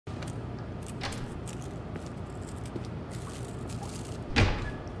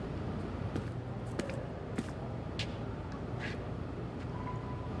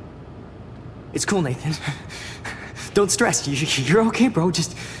It's cool, Nathan. Don't stress. You're okay, bro.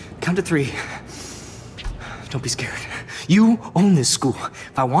 Just count to 3. Don't be scared. You own this school.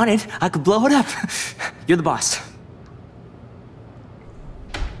 If I wanted, I could blow it up. You're the boss.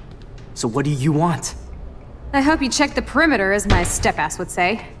 So what do you want? I hope you check the perimeter, as my step-ass would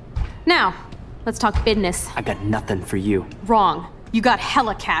say. Now, let's talk business. I got nothing for you. Wrong. You got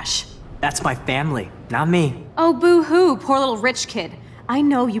hella cash. That's my family, not me. Oh, boo-hoo, poor little rich kid. I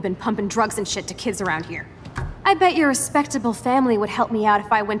know you've been pumping drugs and shit to kids around here. I bet your respectable family would help me out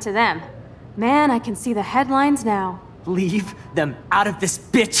if I went to them. Man, I can see the headlines now. Leave them out of this,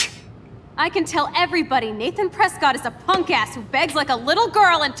 bitch! I can tell everybody Nathan Prescott is a punk-ass who begs like a little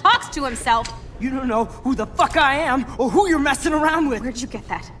girl and talks to himself. You don't know who the fuck I am or who you're messing around with. Where'd you get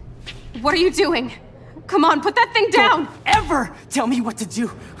that? What are you doing? Come on, put that thing down! Don't ever tell me what to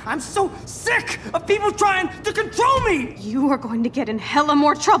do! I'm so sick of people trying to control me! You are going to get in hella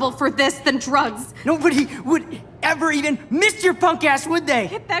more trouble for this than drugs. Nobody would ever even miss your punk ass, would they?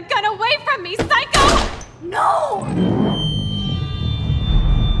 Get that gun away from me, psycho! No!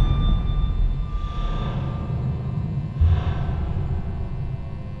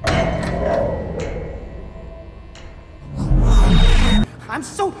 I'm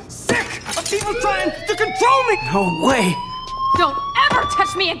so sick of people trying to control me! No way! Don't ever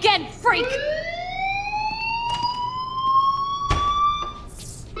touch me again, freak!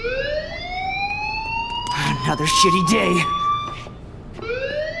 Another shitty day.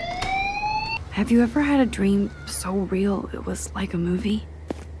 Have you ever had a dream so real it was like a movie?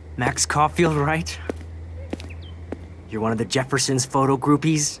 Max Caulfield, right? You're one of the Jefferson's photo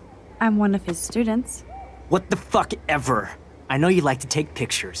groupies? I'm one of his students. What the fuck ever? I know you like to take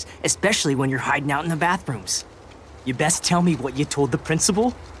pictures, especially when you're hiding out in the bathrooms. You best tell me what you told the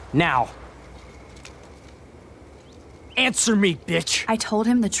principal, now. Answer me, bitch! I told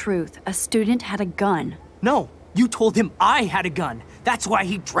him the truth. A student had a gun. No, you told him I had a gun. That's why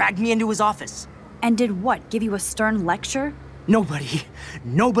he dragged me into his office. And did what, give you a stern lecture?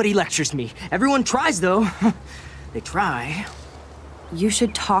 Nobody lectures me. Everyone tries, though. They try. You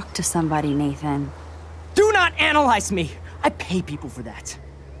should talk to somebody, Nathan. Do not analyze me! I pay people for that.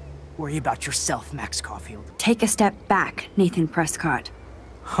 Worry about yourself, Max Caulfield. Take a step back, Nathan Prescott.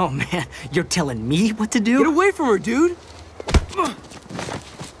 Oh man, you're telling me what to do? Get away from her, dude!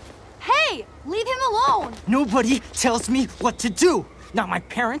 Hey! Leave him alone! Nobody tells me what to do! Not my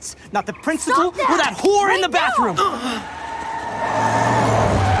parents, not the principal, or Stop that whore right in the bathroom!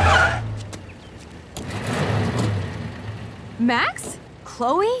 Max?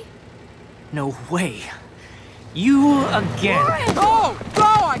 Chloe? No way. You again. Oh, go!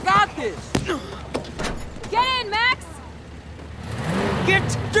 I got this! Get in, Max!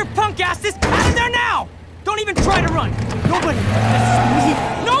 Get your punk asses out of there now! Don't even try to run! Nobody! That's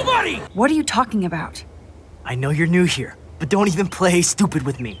me! Nobody! What are you talking about? I know you're new here, but don't even play stupid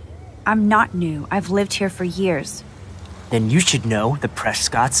with me. I'm not new. I've lived here for years. Then you should know the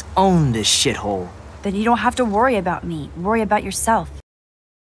Prescotts own this shithole. Then you don't have to worry about me. Worry about yourself.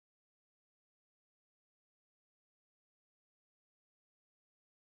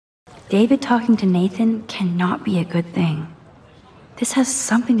 David talking to Nathan cannot be a good thing. This has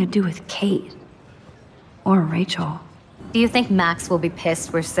something to do with Kate. Or Rachel. Do you think Max will be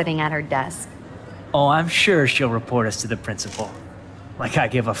pissed we're sitting at her desk? Oh, I'm sure she'll report us to the principal. Like I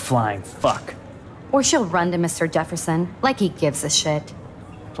give a flying fuck. Or she'll run to Mr. Jefferson, like he gives a shit.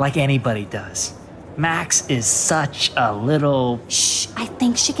 Like anybody does. Max is such a little... Shh, I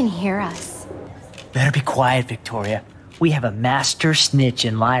think she can hear us. Better be quiet, Victoria. We have a master snitch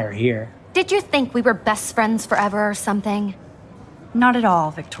and liar here. Did you think we were best friends forever or something? Not at all,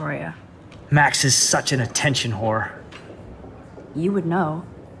 Victoria. Max is such an attention whore. You would know.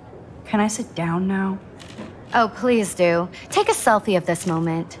 Can I sit down now? Oh, please do. Take a selfie of this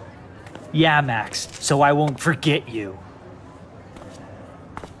moment. Yeah, Max, so I won't forget you.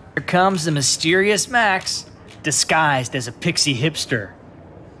 Here comes the mysterious Max, disguised as a pixie hipster.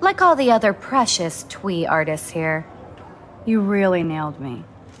 Like all the other precious twee artists here. You really nailed me.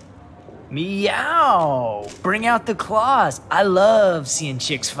 Meow! Bring out the claws. I love seeing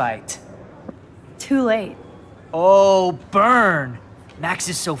chicks fight. Too late. Oh, burn! Max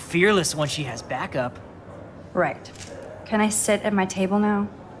is so fearless when she has backup. Right. Can I sit at my table now?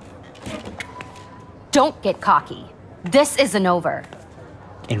 Don't get cocky. This isn't over.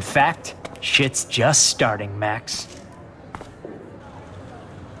 In fact, shit's just starting, Max.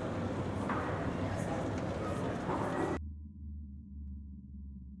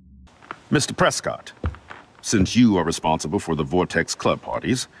 Mr. Prescott, since you are responsible for the Vortex Club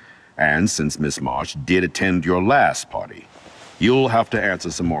parties, and since Miss Marsh did attend your last party, you'll have to answer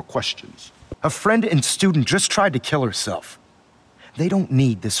some more questions. A friend and student just tried to kill herself. They don't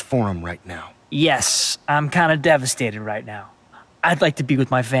need this forum right now. Yes, I'm kind of devastated right now. I'd like to be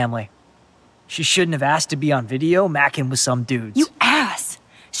with my family. She shouldn't have asked to be on video macking with some dudes. You ass!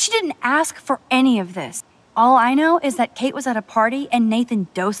 She didn't ask for any of this. All I know is that Kate was at a party and Nathan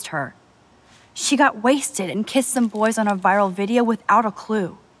dosed her. She got wasted and kissed some boys on a viral video without a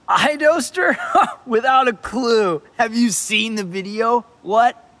clue. I dosed her? Without a clue. Have you seen the video?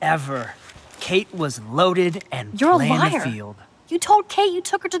 Whatever. Kate was loaded and You're a playing liar. the field. You told Kate you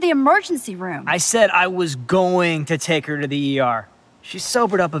took her to the emergency room. I said I was going to take her to the ER. She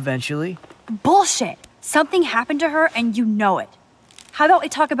sobered up eventually. Bullshit. Something happened to her and you know it. How about we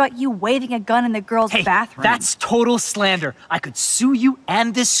talk about you waving a gun in the girls' Hey, bathroom? that's total slander. I could sue you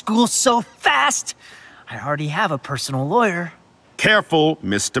and this school so fast. I already have a personal lawyer. Careful,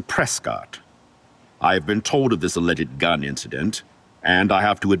 Mr. Prescott. I have been told of this alleged gun incident, and I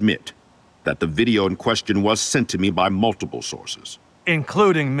have to admit that the video in question was sent to me by multiple sources.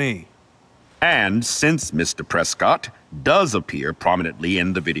 Including me. And since Mr. Prescott does appear prominently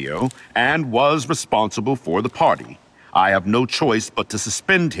in the video and was responsible for the party, I have no choice but to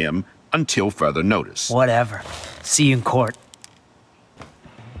suspend him until further notice. Whatever. See you in court.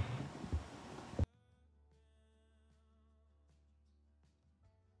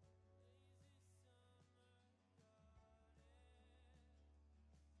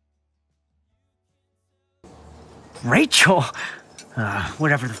 Rachel?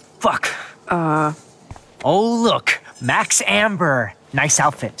 Whatever the fuck. Oh, look. Max Amber. Nice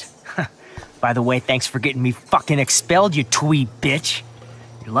outfit. By the way, thanks for getting me fucking expelled, you twee bitch.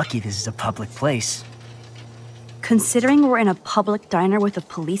 You're lucky this is a public place. Considering we're in a public diner with a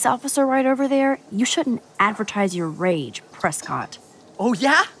police officer right over there, you shouldn't advertise your rage, Prescott. Oh,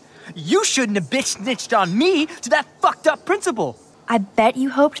 yeah? You shouldn't have bitch snitched on me to that fucked up principal. I bet you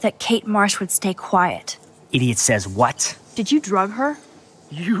hoped that Kate Marsh would stay quiet. Idiot says what? Did you drug her?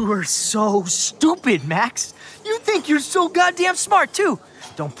 You are so stupid, Max. You think you're so goddamn smart, too.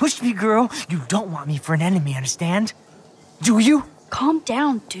 Don't push me, girl. You don't want me for an enemy, understand? Do you? Calm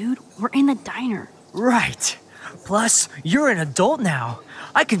down, dude. We're in the diner. Right. Plus, you're an adult now.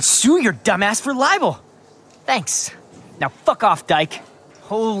 I can sue your dumbass for libel. Thanks. Now fuck off, dyke.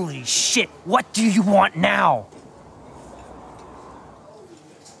 Holy shit, what do you want now?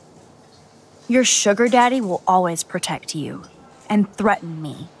 Your sugar daddy will always protect you and threaten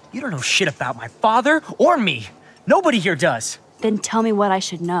me. You don't know shit about my father or me. Nobody here does. Then tell me what I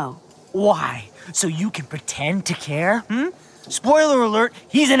should know. Why? So you can pretend to care, Spoiler alert,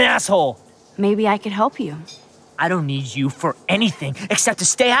 he's an asshole. Maybe I could help you. I don't need you for anything except to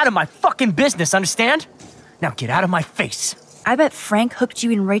stay out of my fucking business, understand? Now get out of my face. I bet Frank hooked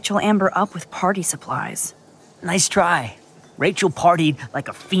you and Rachel Amber up with party supplies. Nice try. Rachel partied like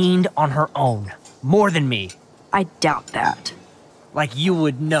a fiend on her own. More than me. I doubt that. Like you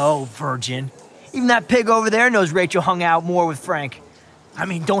would know, virgin. Even that pig over there knows Rachel hung out more with Frank. I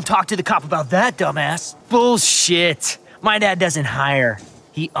mean, don't talk to the cop about that, dumbass. Bullshit. My dad doesn't hire.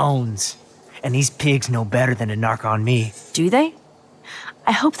 He owns. And these pigs know better than to narc on me. Do they?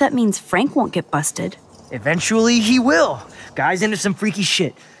 I hope that means Frank won't get busted. Eventually, he will. Guy's into some freaky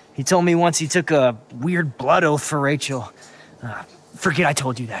shit. He told me once he took a weird blood oath for Rachel. Forget I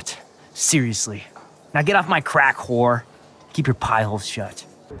told you that. Seriously. Now get off my crack, whore. Keep your pie holes shut.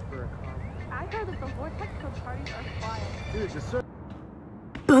 I heard that the Vortex Club parties are wild.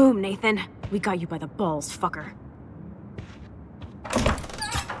 Boom, Nathan. We got you by the balls, fucker.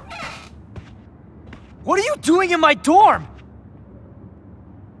 What are you doing in my dorm?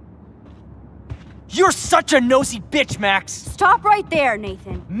 You're such a nosy bitch, Max. Stop right there,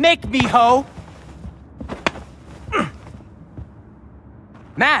 Nathan. Make me, ho.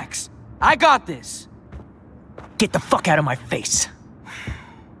 Max, I got this. Get the fuck out of my face.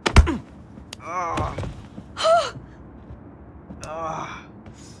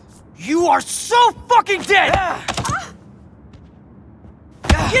 You are so fucking dead!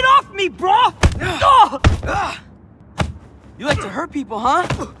 Get off me, bro! You like to hurt people, huh?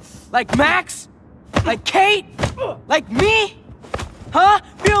 Like Max? Like Kate? Like me? Huh?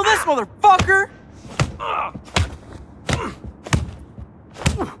 Feel this, motherfucker!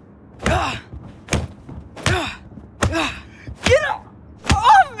 Get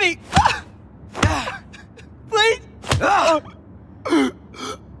off me! Please!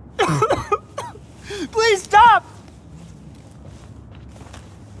 Please stop!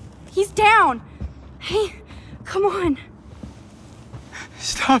 He's down! Hey, come on.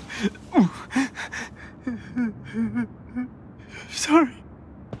 Stop. Sorry.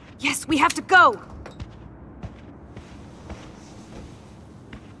 Yes, we have to go.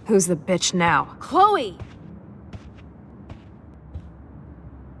 Who's the bitch now? Chloe!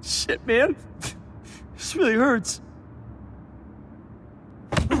 Shit, man. This really hurts.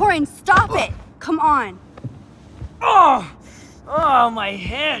 Lauren, stop it! Come on. Oh! Oh, my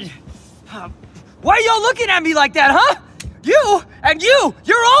head. Why are y'all looking at me like that, huh? You and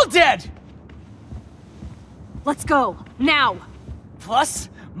you're all dead! Let's go, now! Plus,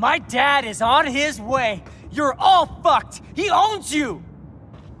 my dad is on his way. You're all fucked. He owns you.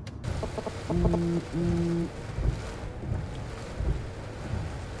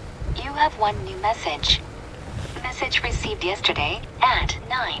 You have one new message. Message received yesterday at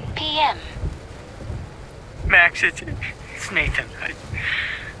 9 p.m. Max, it's Nathan.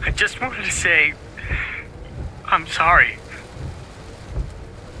 I just wanted to say, I'm sorry.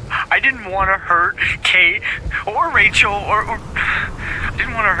 I didn't want to hurt Kate or Rachel or I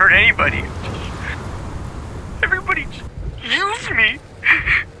didn't want to hurt anybody. Everybody used me.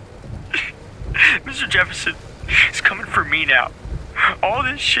 Mr. Jefferson is coming for me now. All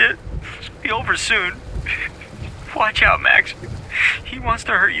this shit will be over soon. Watch out, Max. He wants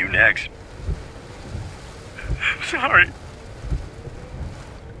to hurt you next. I'm sorry.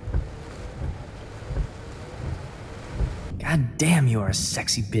 God damn, you are a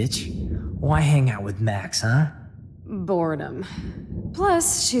sexy bitch. Why hang out with Max, huh? Boredom.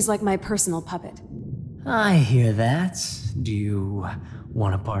 Plus, she's like my personal puppet. I hear that. Do you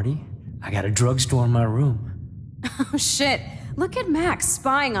want a party? I got a drugstore in my room. Oh shit, look at Max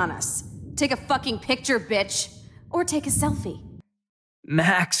spying on us. Take a fucking picture, bitch. Or take a selfie.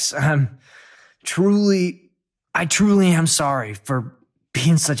 Max, I truly am sorry for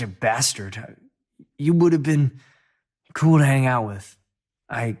being such a bastard. You would have been cool to hang out with.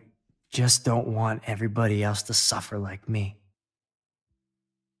 I just don't want everybody else to suffer like me.